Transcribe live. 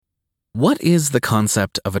What is the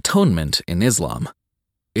concept of atonement in Islam?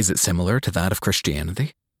 Is it similar to that of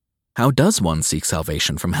Christianity? How does one seek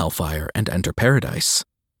salvation from hellfire and enter paradise?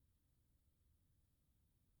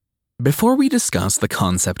 Before we discuss the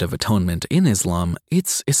concept of atonement in Islam,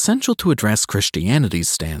 it's essential to address Christianity's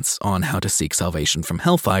stance on how to seek salvation from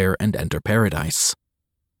hellfire and enter paradise.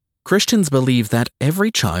 Christians believe that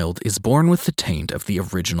every child is born with the taint of the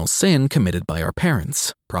original sin committed by our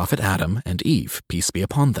parents, Prophet Adam and Eve, peace be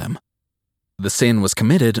upon them. The sin was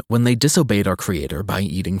committed when they disobeyed our Creator by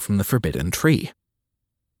eating from the forbidden tree.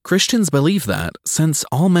 Christians believe that, since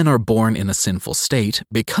all men are born in a sinful state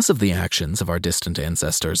because of the actions of our distant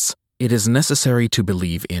ancestors, it is necessary to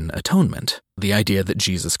believe in atonement, the idea that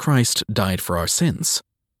Jesus Christ died for our sins.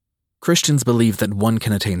 Christians believe that one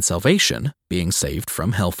can attain salvation, being saved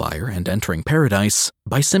from hellfire and entering paradise,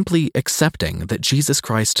 by simply accepting that Jesus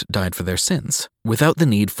Christ died for their sins, without the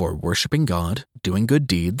need for worshiping God, doing good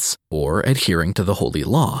deeds, or adhering to the holy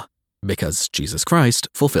law, because Jesus Christ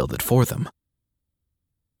fulfilled it for them.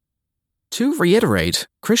 To reiterate,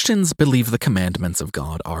 Christians believe the commandments of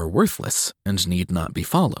God are worthless and need not be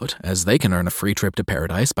followed, as they can earn a free trip to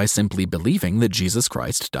paradise by simply believing that Jesus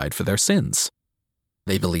Christ died for their sins.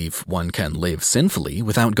 They believe one can live sinfully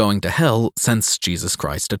without going to hell since Jesus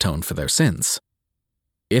Christ atoned for their sins.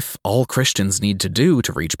 If all Christians need to do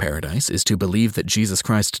to reach paradise is to believe that Jesus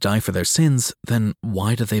Christ died for their sins, then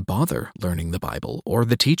why do they bother learning the Bible or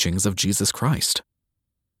the teachings of Jesus Christ?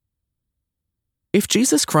 If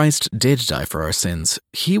Jesus Christ did die for our sins,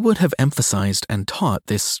 he would have emphasized and taught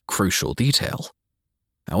this crucial detail.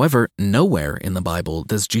 However, nowhere in the Bible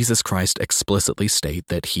does Jesus Christ explicitly state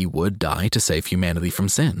that he would die to save humanity from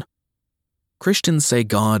sin. Christians say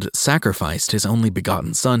God sacrificed his only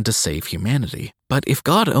begotten Son to save humanity, but if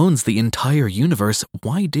God owns the entire universe,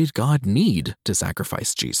 why did God need to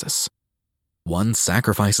sacrifice Jesus? One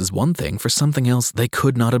sacrifices one thing for something else they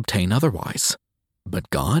could not obtain otherwise.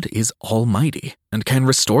 But God is almighty and can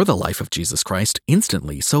restore the life of Jesus Christ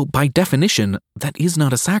instantly, so by definition, that is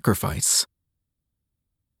not a sacrifice.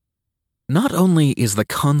 Not only is the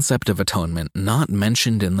concept of atonement not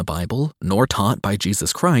mentioned in the Bible, nor taught by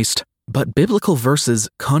Jesus Christ, but biblical verses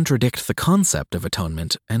contradict the concept of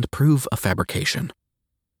atonement and prove a fabrication.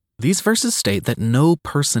 These verses state that no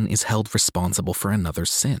person is held responsible for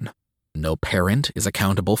another's sin. No parent is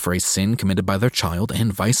accountable for a sin committed by their child,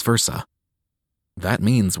 and vice versa. That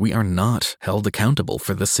means we are not held accountable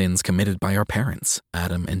for the sins committed by our parents,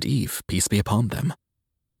 Adam and Eve, peace be upon them.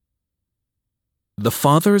 The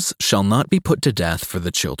fathers shall not be put to death for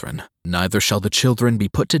the children, neither shall the children be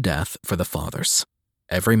put to death for the fathers.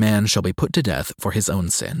 Every man shall be put to death for his own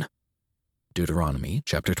sin. Deuteronomy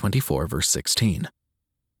chapter 24, verse 16.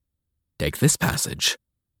 Take this passage.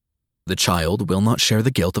 The child will not share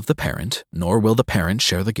the guilt of the parent, nor will the parent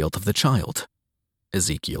share the guilt of the child.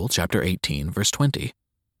 Ezekiel chapter 18, verse 20.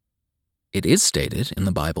 It is stated in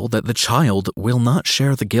the Bible that the child will not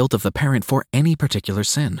share the guilt of the parent for any particular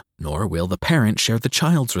sin, nor will the parent share the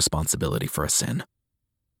child's responsibility for a sin.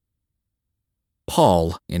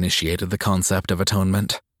 Paul initiated the concept of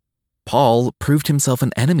atonement. Paul proved himself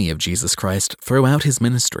an enemy of Jesus Christ throughout his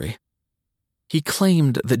ministry. He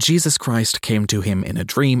claimed that Jesus Christ came to him in a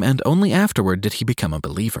dream, and only afterward did he become a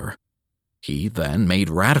believer. He then made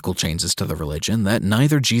radical changes to the religion that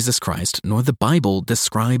neither Jesus Christ nor the Bible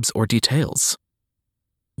describes or details.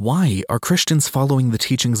 Why are Christians following the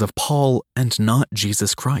teachings of Paul and not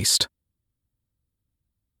Jesus Christ?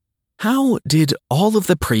 How did all of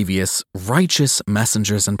the previous righteous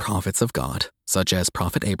messengers and prophets of God, such as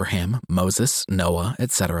Prophet Abraham, Moses, Noah,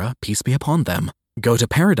 etc., peace be upon them, go to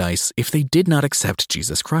paradise if they did not accept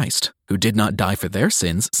Jesus Christ, who did not die for their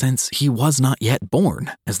sins since he was not yet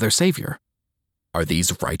born, as their Savior? Are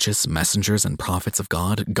these righteous messengers and prophets of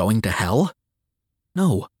God going to hell?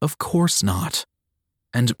 No, of course not.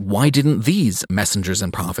 And why didn't these messengers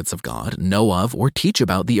and prophets of God know of or teach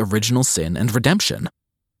about the original sin and redemption?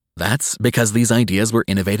 That's because these ideas were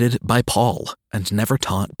innovated by Paul and never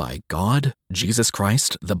taught by God, Jesus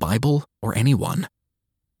Christ, the Bible, or anyone.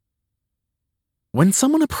 When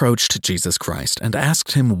someone approached Jesus Christ and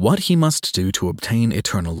asked him what he must do to obtain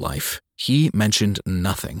eternal life, he mentioned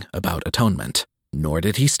nothing about atonement. Nor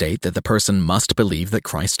did he state that the person must believe that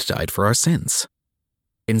Christ died for our sins.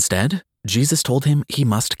 Instead, Jesus told him he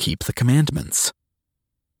must keep the commandments.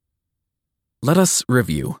 Let us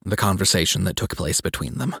review the conversation that took place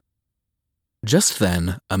between them. Just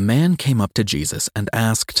then, a man came up to Jesus and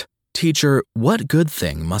asked, "Teacher, what good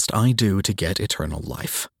thing must I do to get eternal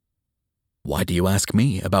life?" "Why do you ask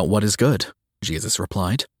me about what is good?" Jesus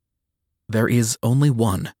replied. "There is only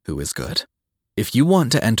one who is good. If you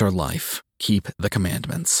want to enter life, keep the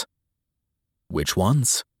commandments. "Which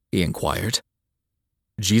ones?" he inquired.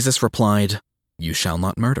 Jesus replied, "You shall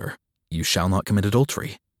not murder. You shall not commit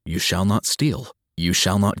adultery. You shall not steal. You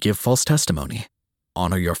shall not give false testimony.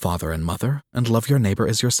 Honor your father and mother, and love your neighbor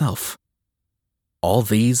as yourself." "All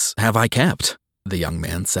these have I kept," the young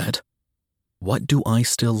man said. "What do I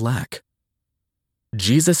still lack?"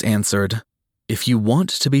 Jesus answered, "If you want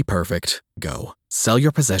to be perfect, go, sell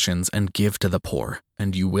your possessions and give to the poor,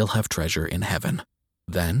 and you will have treasure in heaven.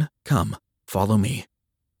 Then come, follow me."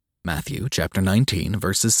 Matthew chapter 19,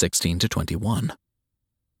 verses 16 to 21.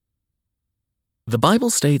 The Bible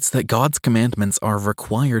states that God's commandments are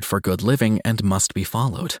required for good living and must be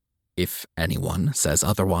followed. If anyone says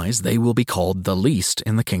otherwise, they will be called the least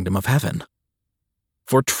in the kingdom of heaven.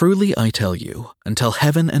 "For truly I tell you, until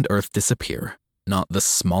heaven and earth disappear, not the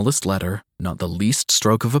smallest letter, not the least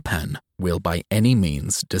stroke of a pen, will by any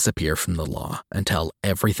means disappear from the law until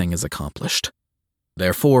everything is accomplished.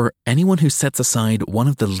 Therefore, anyone who sets aside one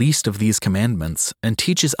of the least of these commandments and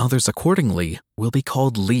teaches others accordingly will be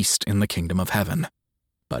called least in the kingdom of heaven.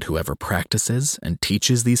 But whoever practices and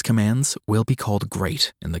teaches these commands will be called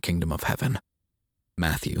great in the kingdom of heaven."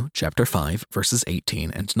 Matthew chapter 5, verses 18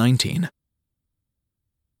 and 19.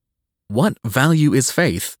 "What value is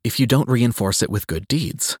faith if you don't reinforce it with good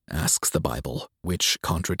deeds?" asks the Bible, which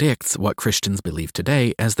contradicts what Christians believe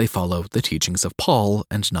today as they follow the teachings of Paul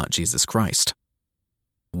and not Jesus Christ.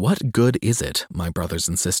 What good is it, my brothers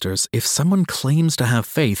and sisters, if someone claims to have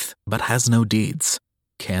faith but has no deeds?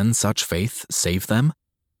 Can such faith save them?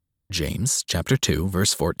 James chapter 2,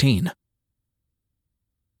 verse 14.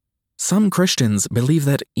 Some Christians believe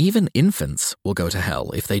that even infants will go to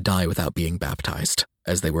hell if they die without being baptized,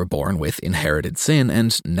 as they were born with inherited sin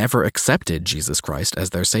and never accepted Jesus Christ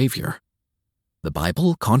as their Savior. The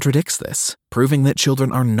Bible contradicts this, proving that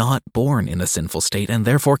children are not born in a sinful state and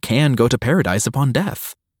therefore can go to paradise upon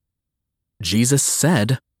death. Jesus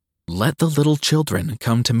said, "Let the little children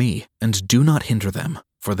come to me, and do not hinder them,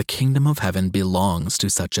 for the kingdom of heaven belongs to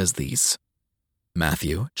such as these."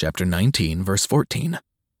 Matthew chapter 19, verse 14.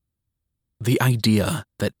 The idea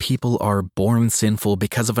that people are born sinful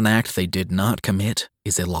because of an act they did not commit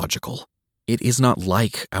is illogical. It is not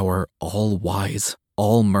like our all-wise,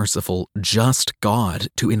 all-merciful, just God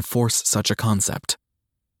to enforce such a concept.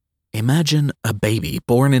 Imagine a baby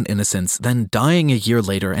born in innocence, then dying a year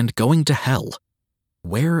later and going to hell.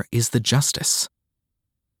 Where is the justice?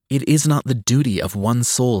 It is not the duty of one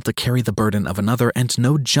soul to carry the burden of another, and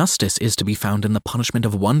no justice is to be found in the punishment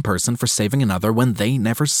of one person for saving another when they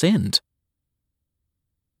never sinned.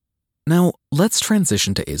 Now, let's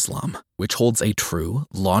transition to Islam, which holds a true,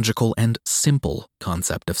 logical, and simple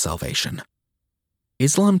concept of salvation.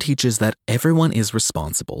 Islam teaches that everyone is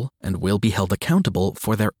responsible and will be held accountable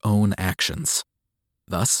for their own actions.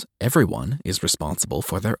 Thus, everyone is responsible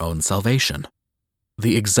for their own salvation.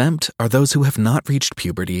 The exempt are those who have not reached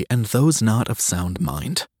puberty and those not of sound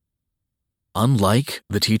mind. Unlike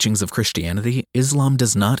the teachings of Christianity, Islam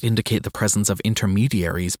does not indicate the presence of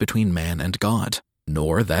intermediaries between man and God,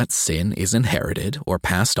 nor that sin is inherited or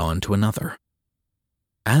passed on to another.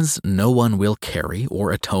 As no one will carry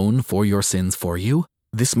or atone for your sins for you,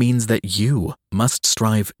 this means that you must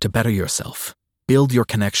strive to better yourself, build your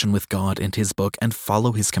connection with God and His book, and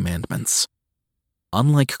follow His commandments.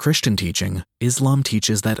 Unlike Christian teaching, Islam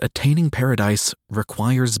teaches that attaining paradise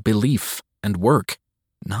requires belief and work,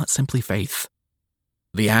 not simply faith.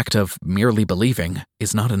 The act of merely believing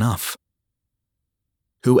is not enough.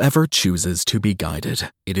 Whoever chooses to be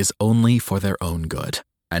guided, it is only for their own good,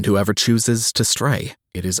 and whoever chooses to stray,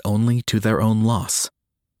 it is only to their own loss.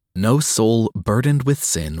 No soul burdened with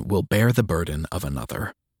sin will bear the burden of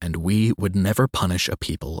another, and we would never punish a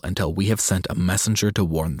people until we have sent a messenger to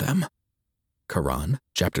warn them. Quran,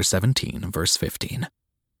 chapter 17, verse 15.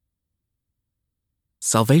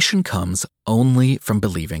 Salvation comes only from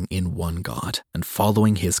believing in one God and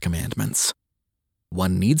following His commandments.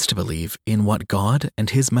 One needs to believe in what God and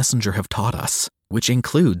His messenger have taught us, which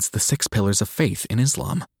includes the 6 pillars of faith in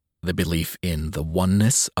Islam: the belief in the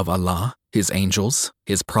oneness of Allah, His angels,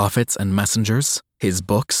 His prophets and messengers, His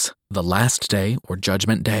books, the last day or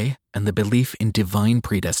judgment day, and the belief in divine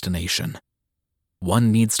predestination.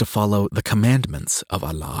 One needs to follow the commandments of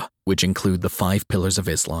Allah, which include the 5 pillars of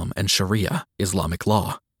Islam and Sharia, Islamic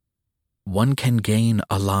law. One can gain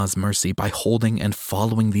Allah's mercy by holding and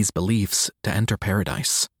following these beliefs to enter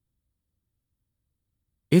paradise.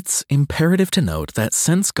 It's imperative to note that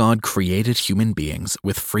since God created human beings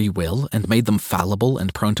with free will and made them fallible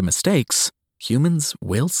and prone to mistakes, humans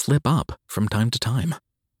will slip up from time to time.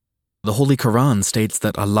 The Holy Quran states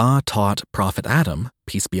that Allah taught Prophet Adam,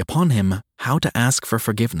 peace be upon him, how to ask for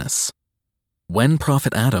forgiveness. When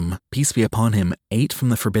Prophet Adam, peace be upon him, ate from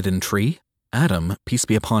the forbidden tree, Adam, peace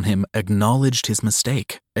be upon him, acknowledged his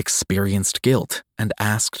mistake, experienced guilt, and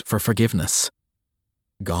asked for forgiveness.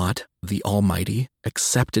 God, the Almighty,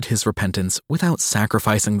 accepted his repentance without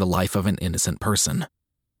sacrificing the life of an innocent person.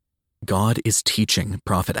 God is teaching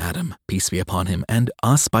Prophet Adam, peace be upon him, and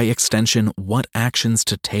us by extension what actions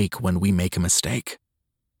to take when we make a mistake.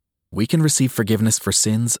 We can receive forgiveness for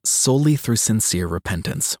sins solely through sincere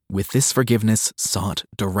repentance, with this forgiveness sought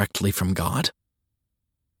directly from God.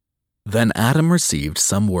 Then Adam received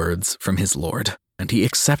some words from his Lord, and he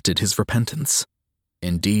accepted his repentance.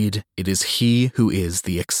 Indeed, it is he who is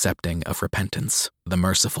the accepting of repentance, the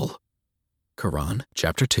merciful. Quran,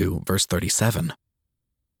 chapter 2, verse 37.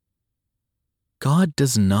 God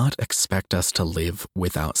does not expect us to live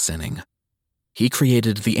without sinning. He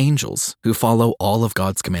created the angels, who follow all of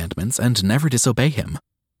God's commandments and never disobey him.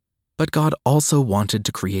 But God also wanted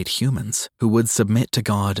to create humans who would submit to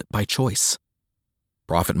God by choice.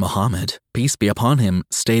 Prophet Muhammad, peace be upon him,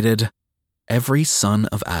 stated, "Every son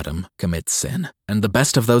of Adam commits sin, and the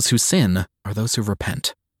best of those who sin are those who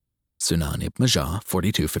repent." Sunan ibn Majah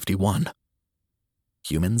 4251.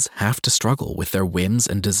 Humans have to struggle with their whims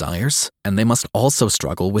and desires, and they must also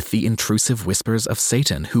struggle with the intrusive whispers of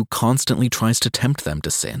Satan, who constantly tries to tempt them to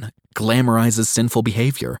sin, glamorizes sinful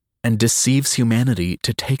behavior, and deceives humanity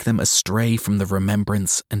to take them astray from the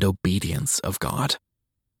remembrance and obedience of God.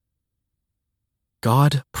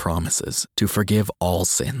 God promises to forgive all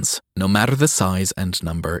sins, no matter the size and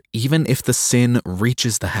number, even if the sin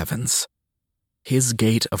reaches the heavens. His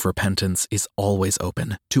gate of repentance is always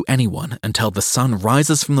open to anyone until the sun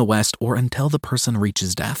rises from the west or until the person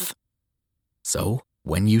reaches death. So,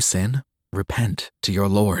 when you sin, repent to your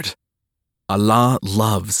Lord. Allah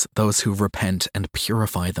loves those who repent and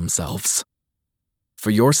purify themselves. For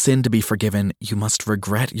your sin to be forgiven, you must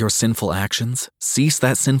regret your sinful actions, cease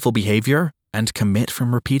that sinful behavior, and commit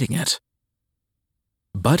from repeating it.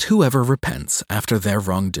 But whoever repents after their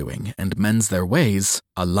wrongdoing and mends their ways,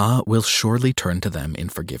 Allah will surely turn to them in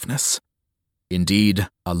forgiveness. Indeed,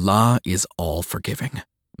 Allah is all-forgiving,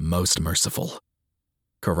 most merciful.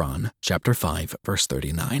 Quran, chapter 5, verse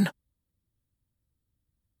 39.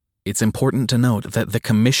 It's important to note that the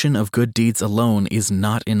commission of good deeds alone is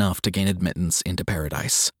not enough to gain admittance into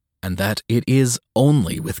paradise, and that it is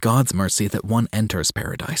only with God's mercy that one enters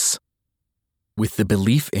paradise. With the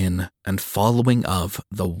belief in and following of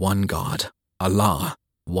the one God, Allah,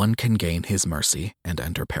 one can gain his mercy and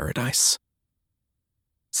enter paradise.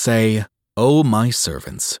 Say, "O my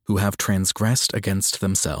servants who have transgressed against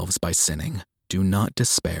themselves by sinning, do not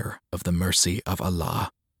despair of the mercy of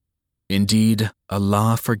Allah. Indeed,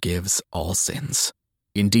 Allah forgives all sins.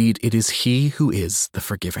 Indeed, it is He who is the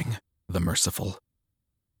forgiving, the merciful."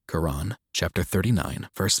 Quran, chapter 39,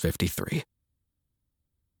 verse 53.